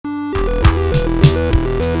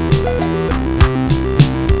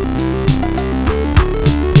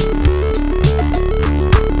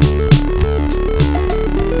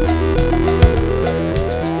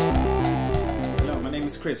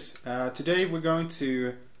Today we're going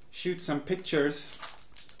to shoot some pictures,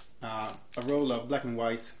 a roll of black and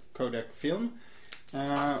white Kodak film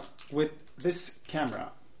with this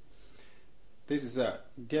camera. This is a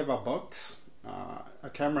Gevabox, a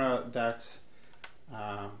camera that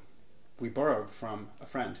we borrowed from a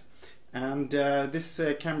friend. And this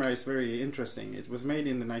camera is very interesting. It was made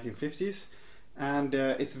in the 1950s and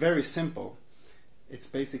it's very simple. It's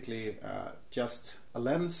basically just a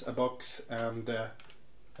lens, a box and a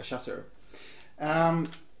shutter.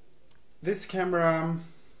 This camera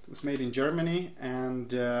was made in Germany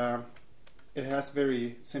and it has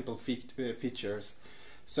very simple features.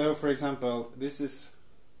 So for example, this is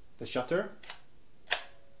the shutter,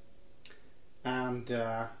 and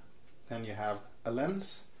then you have a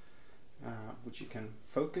lens which you can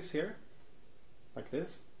focus here like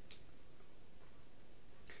this.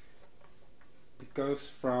 It goes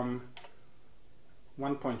from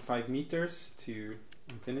 1.5 meters to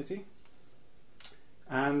infinity,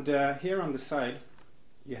 and here on the side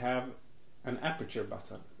you have an aperture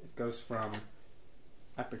button. It goes from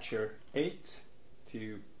aperture 8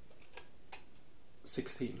 to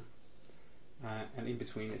 16, and in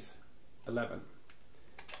between is 11.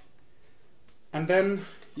 And then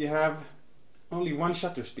you have only one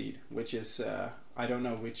shutter speed, which is I don't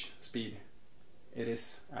know which speed it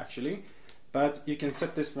is actually, but you can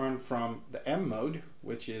set this one from the M mode,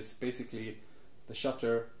 which is basically the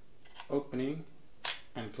shutter opening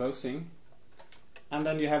and closing, and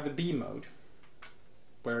then you have the B mode,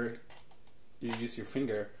 where you use your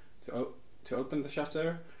finger to open the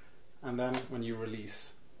shutter, and then when you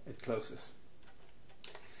release, it closes.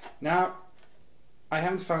 Now, I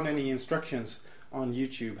haven't found any instructions on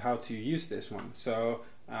YouTube how to use this one, so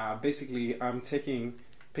basically I'm taking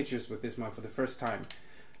pictures with this one for the first time.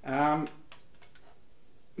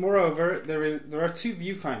 Moreover, there are two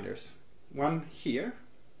viewfinders, one here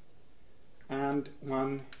and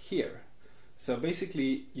one here. So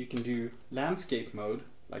basically you can do landscape mode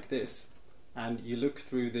like this, and you look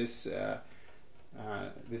through this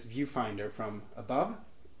this viewfinder from above.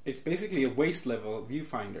 It's basically a waist level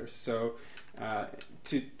viewfinder, so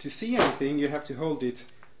to see anything you have to hold it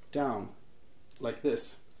down like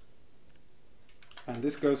this, and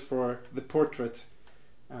this goes for the portrait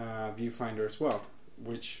viewfinder as well,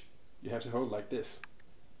 which you have to hold like this.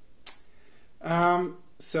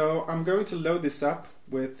 So I'm going to load this up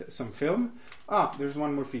with some film. There's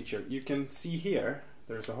one more feature. You can see here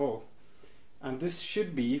there's a hole, and this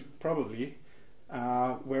should be probably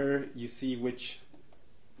where you see which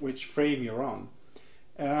frame you're on.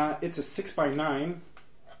 It's a 6:9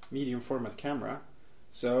 medium format camera,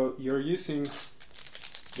 so you're using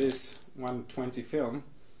this 120 film,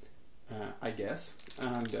 I guess,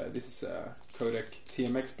 and this is a Kodak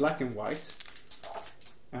TMX black and white,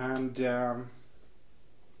 and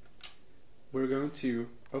we're going to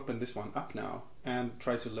open this one up now and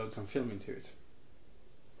try to load some film into it.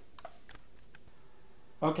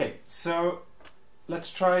 Okay, so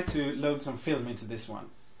let's try to load some film into this one.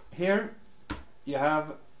 Here you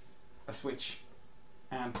have a switch,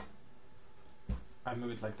 and I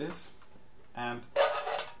move it like this and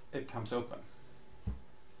it comes open.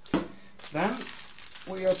 Then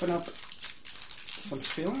we open up some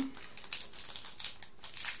film.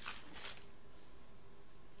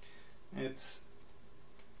 It's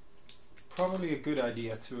probably a good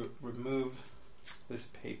idea to remove this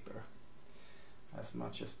paper as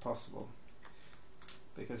much as possible,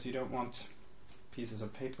 because you don't want pieces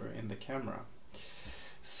of paper in the camera.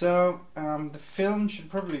 So the film should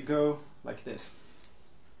probably go like this.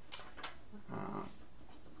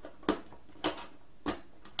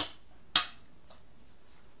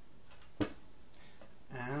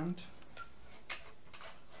 And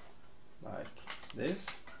like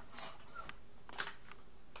this.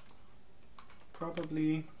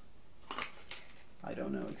 Probably, I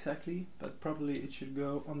don't know exactly, but probably it should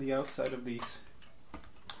go on the outside of these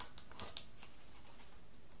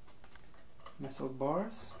metal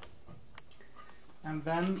bars. And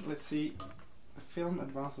then let's see, the film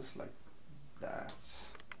advances like that.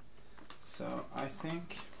 So I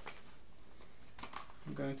think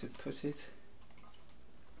I'm going to put it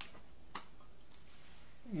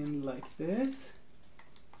in like this,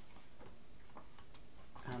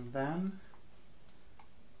 and then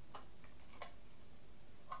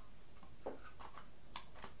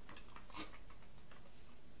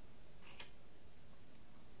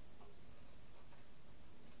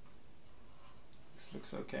this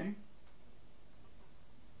looks okay.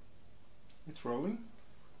 It's rolling.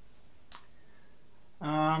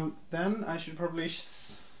 Then I should probably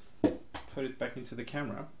put it back into the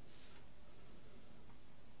camera.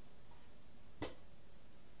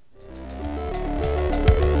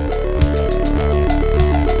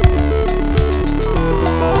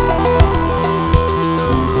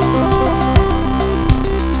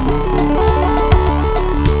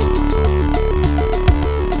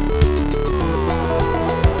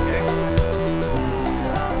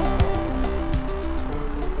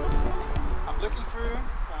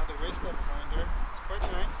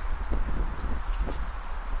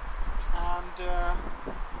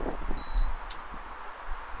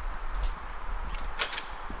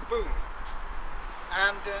 Boom.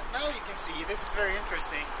 And now you can see, this is very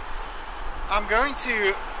interesting. I'm going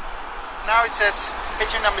to, now it says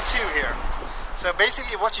picture number 2 here. So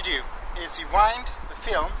basically what you do is you wind the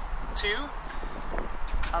film 2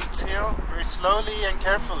 until very slowly and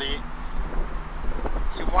carefully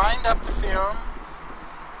you wind up the film,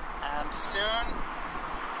 and soon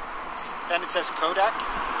then it says Kodak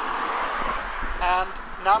and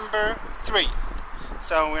number 3.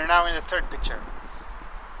 So we're now in the 3rd picture.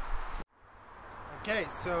 Okay,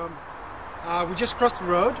 so we just crossed the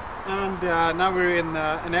road, and now we're in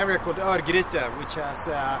an area called Örgryte, which has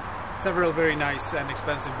several very nice and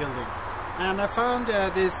expensive buildings. And I found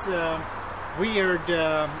this weird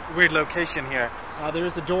location here. There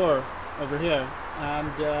is a door over here,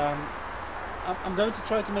 and I'm going to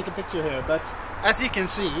try to make a picture here, but as you can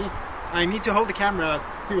see, I need to hold the camera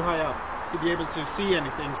too high up to be able to see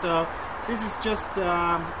anything. So this is just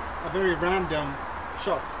a very random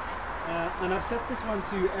shot. And I've set this one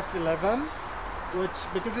to f11,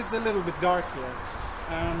 because it's a little bit dark here,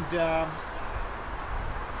 and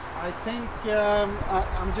I think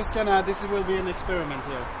I'm just gonna, this will be an experiment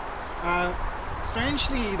here.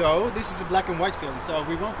 Strangely though, this is a black and white film, so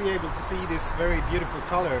we won't be able to see this very beautiful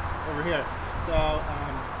color over here. So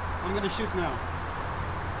I'm gonna shoot now.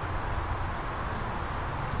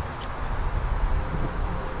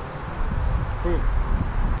 Cool.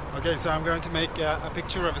 Okay, so I'm going to make a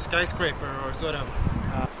picture of a skyscraper, or sort of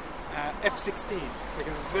f16,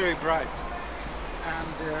 because it's very bright.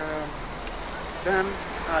 And then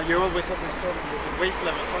you always have this problem with the waist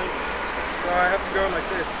level finding. So I have to go like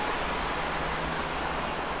this.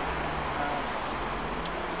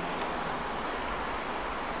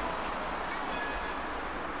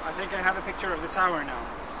 I think I have a picture of the tower now.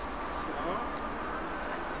 So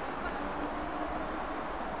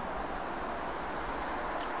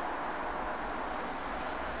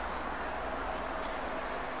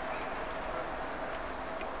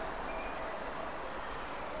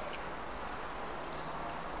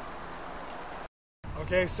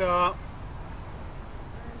okay, so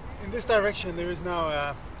in this direction there is now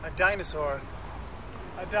a dinosaur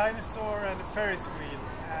and a Ferris wheel,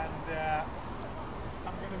 and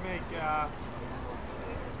I'm going to make a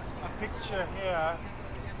picture here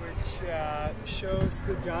which shows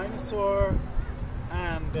the dinosaur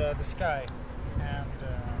and the sky, and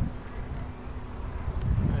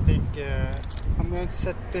I think I'm going to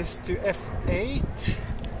set this to f8,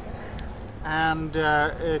 and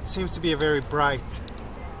it seems to be a very bright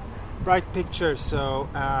picture, so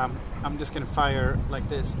I'm just gonna fire like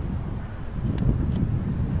this.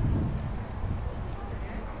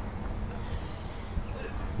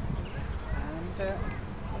 And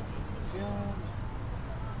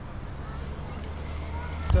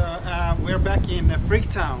so we're back in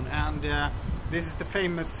Freaktown, and this is the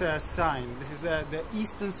famous sign. This is the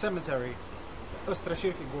Eastern Cemetery, Östra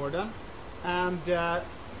Kyrkogården, and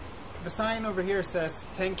the sign over here says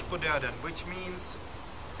 "Tänk på döden," which means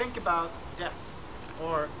think about death,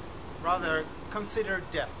 or rather consider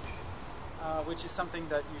death, which is something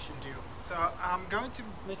that you should do. So I'm going to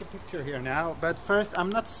make a picture here now, but first I'm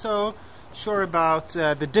not so sure about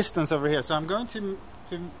the distance over here, so I'm going to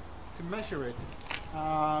measure it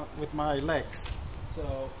with my legs.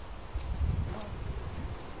 So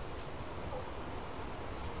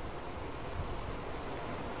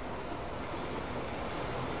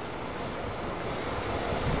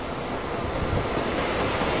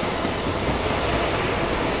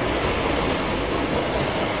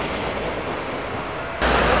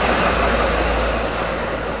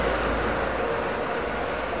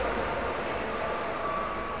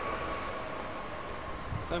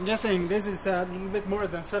I'm guessing this is a little bit more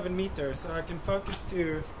than 7 meters, so I can focus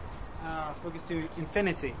to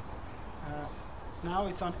infinity. Now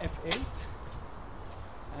it's on f8,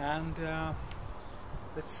 and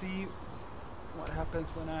let's see what happens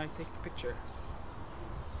when I take the picture.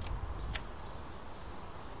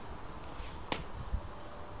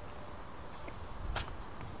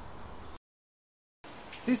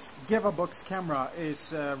 This Gevabox camera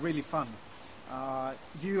is really fun.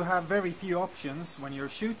 You have very few options when you're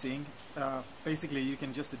shooting. Basically you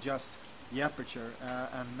can just adjust the aperture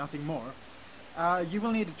and nothing more. You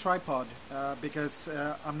will need a tripod because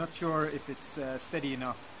I'm not sure if it's steady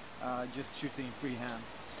enough just shooting freehand.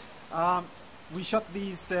 We shot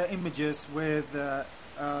these images with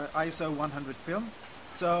ISO 100 film,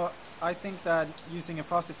 so I think that using a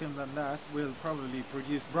faster film than that will probably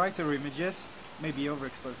produce brighter images, maybe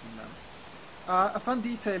overexposing them. A fun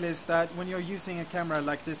detail is that when you're using a camera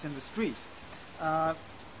like this in the street,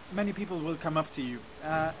 many people will come up to you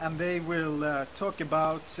and they will talk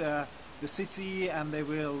about the city, and they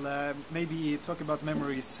will maybe talk about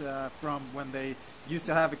memories from when they used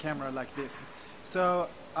to have a camera like this. So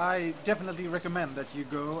I definitely recommend that you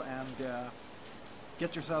go and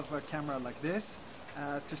get yourself a camera like this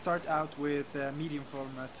to start out with medium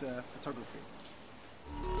format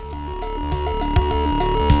photography.